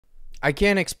I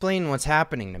can't explain what's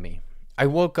happening to me. I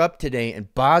woke up today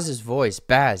and Boz's voice,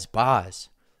 Boz,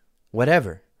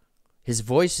 whatever. His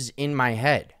voice is in my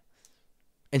head.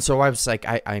 And so I was like,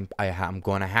 I'm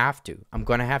going to have to. I'm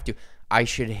going to have to. I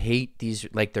should hate these,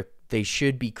 like they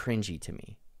should be cringy to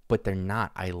me, but they're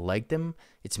not. I like them.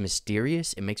 It's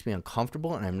mysterious. It makes me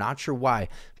uncomfortable, and I'm not sure why,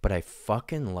 but I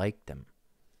fucking like them.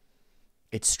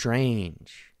 It's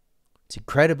strange. It's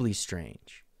incredibly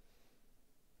strange.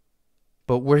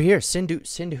 But we're here. Sindhu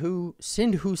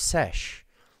Sesh.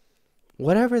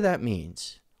 Whatever that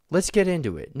means. Let's get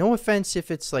into it. No offense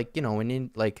if it's like, you know,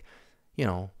 like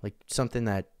something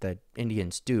that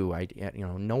Indians do.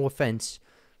 No offense.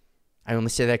 I only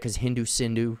say that because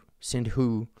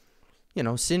Sindhu, you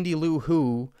know, Cindy Lou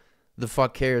who the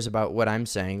fuck cares about what I'm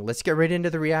saying. Let's get right into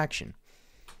the reaction.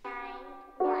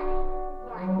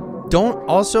 Don't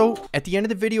also, at the end of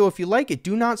the video, if you like it,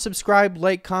 do not subscribe,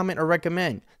 like, comment, or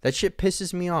recommend. That shit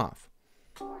pisses me off.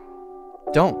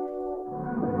 Don't.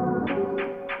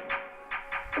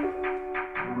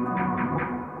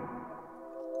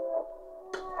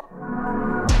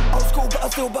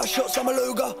 Still bust shots, I'm a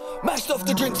luger. Mashed off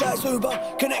the drinks as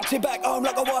Uber. Connected back home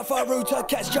like a Wi-Fi router.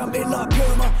 Cats jumping like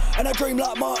Puma. And I dream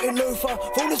like Martin Luther.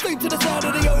 Fall asleep to the sound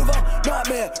of the over.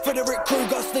 Nightmare, Frederick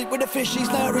Krueger. Sleep with the fish, he's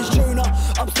now his tuna.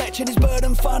 I'm snatching his bird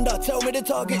and thunder. Tell me the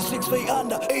target's 6 feet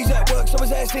under. He's at work, so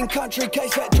his ass in country.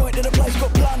 Case that joint in the place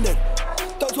got plundered.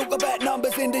 Don't talk about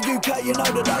numbers in the UK, you know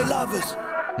that they love us.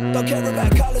 Don't care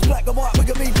about colours, black and white, we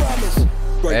can be brothers.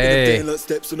 Breaking the like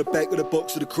steps on the back of the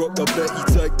box of the croc, I bet you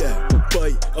take that.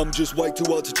 Wait, I'm just way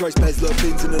too hard to trace past like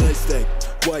pins in an haystack.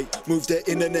 Wait, move that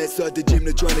internet side the gym,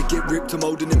 they're trying to get ripped. I'm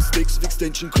holding them sticks with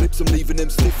extension clips, I'm leaving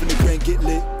them stiff and the ground get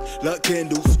lit like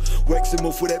candles. Wax them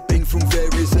off with that bing from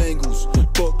various angles.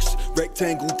 Box,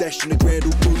 rectangle, dashing the ground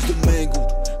all bruised and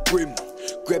mangled. Grim,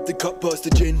 grab the cup past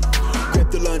the gin, grab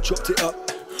the line, chopped it up.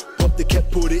 Pop the cap,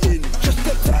 put it in. Just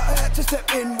stepped out, I had to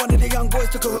step in. One of the young boys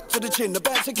took a hook to the chin. The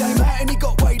bouncer came out and he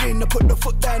got weighed in. I put the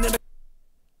foot down and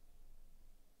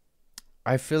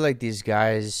I feel like these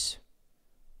guys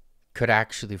could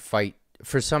actually fight.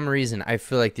 For some reason, I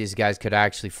feel like these guys could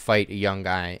actually fight a young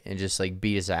guy and just like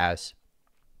beat his ass.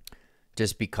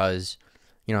 Just because,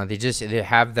 you know, they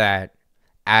have that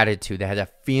attitude. They have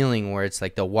that feeling where it's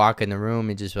like they'll walk in the room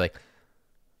and just be like,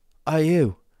 "Hey,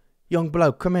 you, young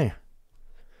bloke, come here."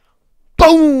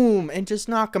 Boom! And just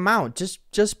knock him out.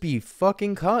 Just be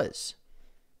fucking cuz.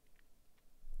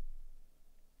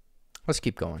 Let's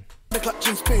keep going. the clutch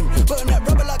and spin. Burn that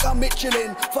rubber like I'm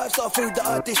Michelin. 5-star food that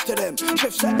I dish to them.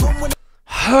 Chef sat on when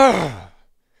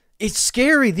It's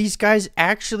scary. These guys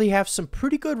actually have some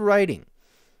pretty good writing.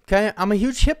 Okay? I'm a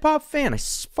huge hip-hop fan. I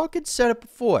fucking said it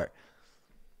before.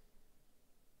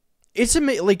 It's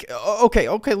amazing. Like, okay,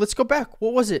 let's go back.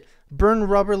 What was it? Burn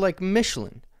rubber like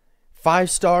Michelin.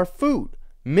 5-star food.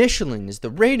 Michelin is the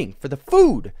rating for the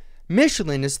food.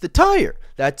 Michelin is the tire.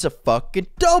 That's a fucking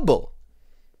double.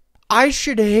 I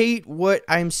should hate what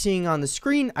I'm seeing on the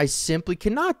screen. I simply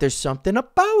cannot. There's something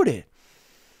about it.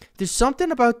 There's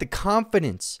something about the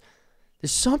confidence.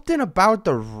 There's something about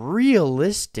the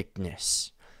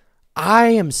realisticness. I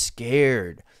am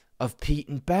scared of Pete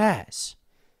and Baz.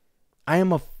 I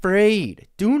am afraid.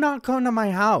 Do not come to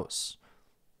my house.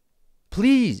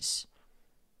 Please.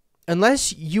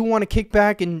 Unless you want to kick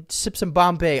back and sip some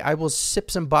Bombay, I will sip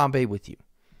some Bombay with you.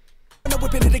 I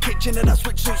whip into the kitchen and I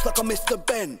switch suits like I'm Mr.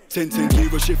 Ben. 10 gear,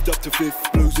 I shift up to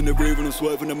 5th. Blues in the rear and I'm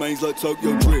swerving the mains like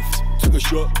Tokyo Drift. Took a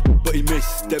shot, but he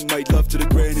missed. Then made love to the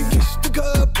ground and kissed. The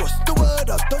curb, what's the word?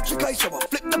 I dodge the case, so I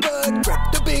flip the bird.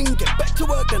 Grab the bing, get back to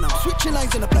work. Then I'm switching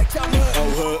lanes in the black town.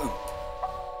 I'll hurt him.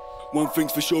 One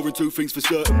thing's for sure and two things for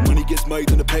certain. Money gets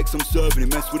made and the packs I'm serving him.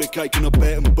 Mess with a cake and I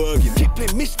bet him burging.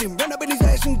 Kipling missed him, ran up in his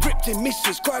ass and gripped him.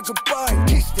 Missus cried goodbye and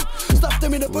kissed him. Stuffed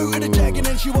him in the boot of the Jag and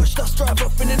then she watched us drive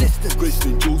off in the distance.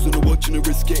 Glistening, jewels on the watch and the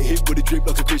wrist get hit with a drip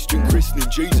like a Christian christening.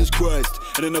 Jesus Christ,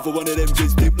 and another one of them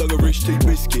gets dipped like a rich tea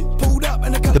biscuit. Pulled up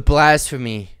and the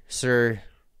blasphemy, sir.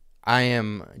 I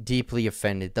am deeply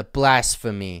offended. The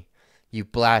blasphemy, you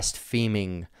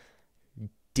blaspheming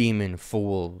demon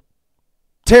fool.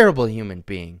 Terrible human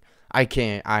being. I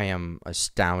am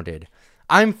astounded.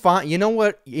 I'm fine. You know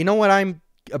what I'm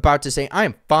about to say?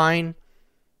 I'm fine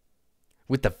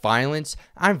with the violence.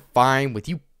 I'm fine with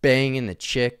you banging the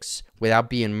chicks without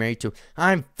being married to.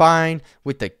 I'm fine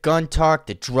with the gun talk,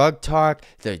 the drug talk,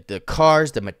 the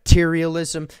cars, the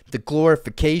materialism, the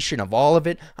glorification of all of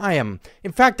it. In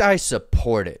fact, I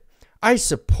support it. I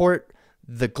support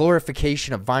the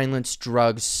glorification of violence,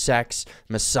 drugs, sex,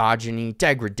 misogyny,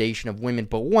 degradation of women.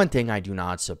 But one thing I do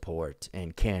not support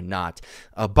and cannot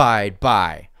abide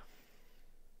by.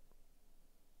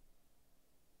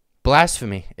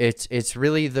 blasphemy. It's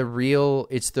really the real,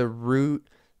 it's the root.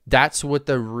 That's what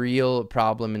the real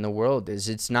problem in the world is.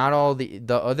 It's not all the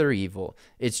other evil.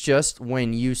 It's just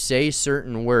when you say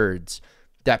certain words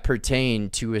that pertain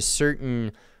to a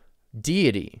certain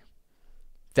deity,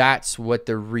 that's what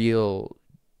the real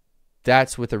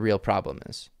problem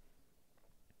is.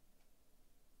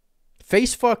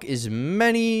 Face fuck as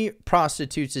many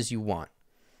prostitutes as you want.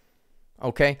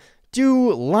 Okay?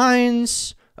 Do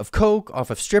lines of coke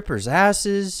off of strippers'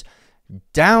 asses,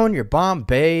 down your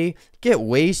Bombay, get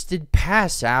wasted,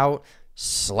 pass out,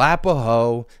 slap a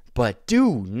hoe, but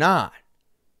do not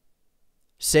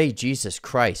say Jesus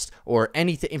Christ or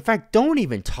anything. In fact, don't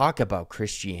even talk about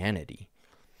Christianity.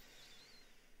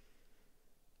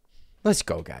 Let's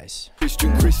go, guys.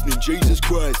 Christian christening, Jesus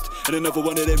Christ. And another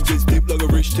one of them gets dipped like a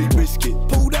rich tea biscuit.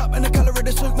 Pulled up and the colour of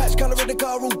the suit match colour of the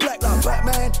car, all black like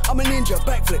Batman. I'm a ninja,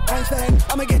 backflip, handstand.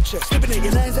 I'ma get you, slipping at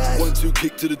your nan's ass. 1-2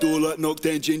 kick to the door like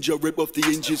knockdown ginger. Rip off the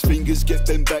hinges, fingers get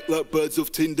bent back like birds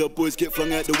off Tinder. Boys get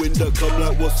flung out the window, come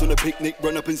like what's on a picnic.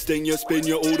 Run up and sting you, spin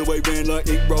you all the way round like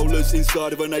ink rollers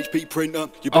inside of an HP printer.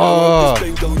 You better hope this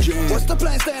thing don't jam. What's the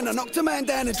plan, stand? I knocked a man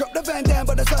down and dropped the van down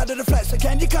by the side of the flat. So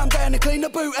can you come down and clean the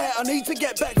boot out? I need to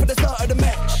get back for the start of the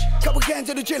match. Couple cans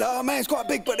of the chiller, our man's quite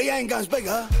big but the handgun's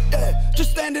bigger. Yeah,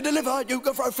 just stand and deliver, you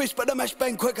can throw fists but the mash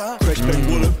bang quicker. Crash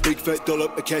bang wallop, big fat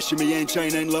dollop. A cash in me hand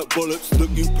chain ain't like bollocks. Look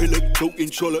you pillock, talking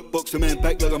trollop. Box a man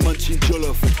back like a munching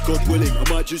jollof. God willing, I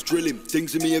might just drill him.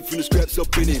 Things in me head from the scraps I've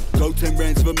been in. Go 10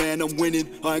 rounds of a man, I'm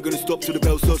winning. I ain't gonna stop till the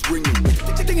bell starts ringing.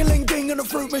 Ding-a-ling-ding on a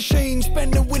fruit machine.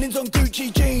 Spend the winnings on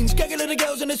Gucci jeans. Gaggle of the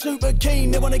girls and they're super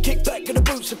keen. They wanna kick back and the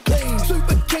boots are clean.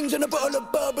 Super kings and a bottle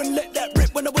of bourbon. Let that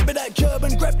rip when I whip it that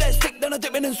German. Grab that stick, then I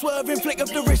dip in and swerving. Flick up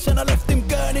the wrist and I left him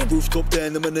gurning. Rooftop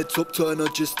down, I'm in the top turn. I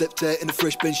just stepped out in the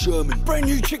fresh Ben Sherman. Brand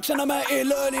new chicks and I'm out here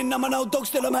learning. I'm an old dog,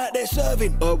 still I'm out there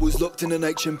serving. I was locked in an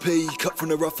H&P. Cut from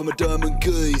the rough, I'm a diamond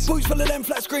goose. Boots full of them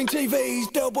flat screen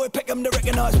TVs. Del boy Peckham to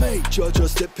recognise me. Charge, I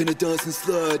step in a dancing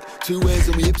slide. 2 hands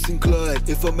on me hips and glide.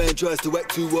 If a man tries to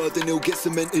act too hard, then he'll get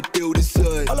cemented, build his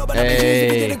side. I love it,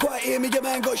 if you didn't quite hear me, your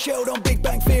man got shelled on Big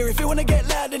Bang Theory. If you wanna get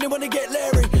loud and you wanna get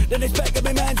Larry, then it's back of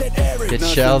my man's head airy. Get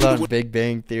shelled on Big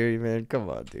Bang Theory, man. Come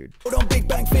on, dude. On Big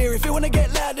Bang Theory. If you wanna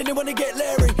get loud and you wanna get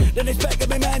Larry, then it's back of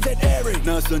my man's head airy.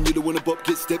 Nah, son, you don't wanna bop,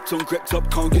 get stepped on, crept up,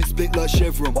 can't get split like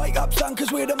Chevron. Wake up, son,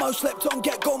 cause we're the most slept on.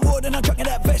 Get gone wood and I'm chucking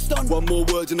that vest on. One more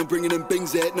word and I'm bringing them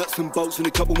bings out, nuts and bolts and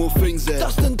a couple more things there.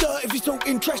 Dust and dirt if you're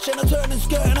talking trash, and I turn and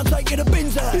skirt and I take you the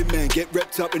bins out. Bin man, get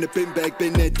wrapped up in a bin bag,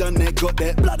 been there, done that, got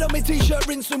that. Blood on my t-shirt,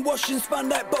 rinse and wash and spun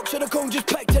that box of the corn just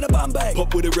packed in a bum bag.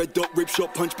 Pop with a red dot, rip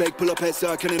shot, punch bag, pull up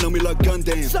outside, cannon on me like gun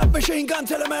down. Submachine gun,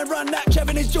 tell a man run that,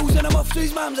 shoving his jewels and I'm off to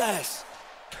his mum's ass.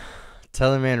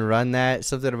 Tell a man run that.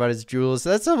 Something about his jewels.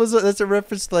 That's a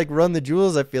reference to like Run the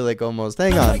Jewels, I feel like almost.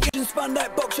 Hang on. Spun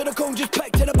that box of the corn just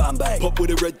packed in a bum bag. Pop with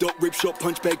a red dot, rip shot,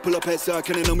 punch bag, pull up outside,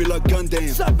 cannon on me like gun down.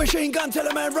 Submachine gun, tell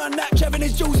a man run that, shoving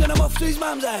his jewels and I'm off to his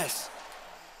mum's ass.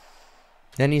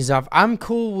 Then he's off. I'm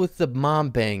cool with the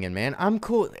mom banging, man. I'm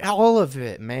cool. All of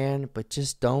it, man. But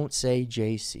just don't say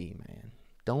JC, man.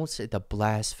 Don't say the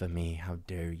blasphemy. How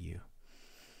dare you?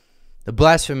 The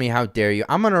blasphemy, how dare you?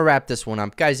 I'm going to wrap this one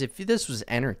up. Guys, if this was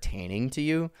entertaining to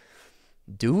you,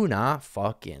 do not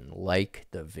fucking like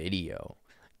the video.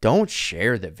 Don't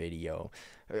share the video.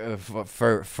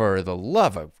 For the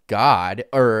love of God,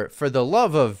 or for the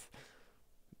love of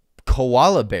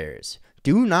koala bears,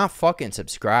 do not fucking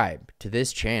subscribe to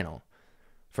this channel.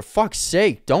 For fuck's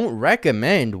sake, don't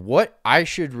recommend what I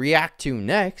should react to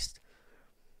next.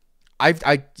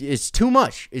 It's too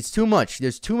much. It's too much.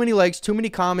 There's too many likes, too many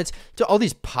comments, to all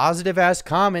these positive ass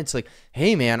comments like,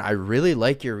 hey man, I really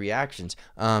like your reactions.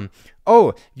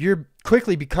 Oh, you're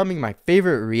quickly becoming my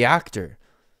favorite reactor.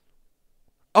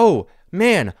 Oh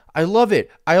man, I love it.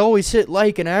 I always hit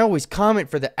like and I always comment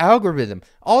for the algorithm.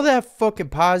 All that fucking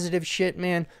positive shit,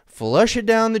 man, flush it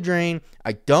down the drain.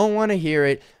 I don't want to hear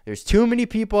it. There's too many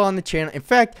people on the channel. In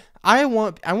fact, I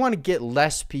want to get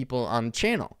less people on the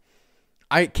channel.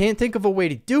 I can't think of a way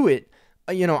to do it.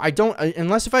 You know, I don't,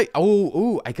 unless if I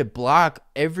could block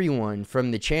everyone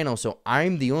from the channel so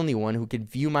I'm the only one who could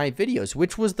view my videos,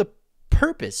 which was the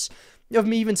purpose of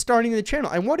me even starting the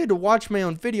channel. I wanted to watch my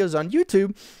own videos on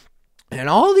YouTube, and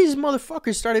all these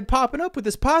motherfuckers started popping up with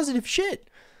this positive shit.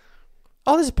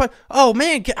 All this, oh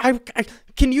man,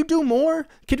 can you do more?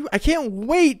 I can't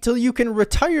wait till you can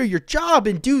retire your job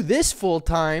and do this full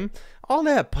time. All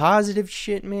that positive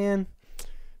shit, man.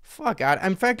 Fuck God.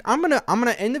 In fact, I'm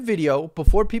gonna end the video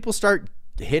before people start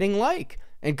hitting like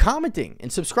and commenting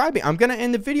and subscribing. I'm gonna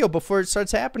end the video before it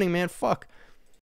starts happening, man. Fuck.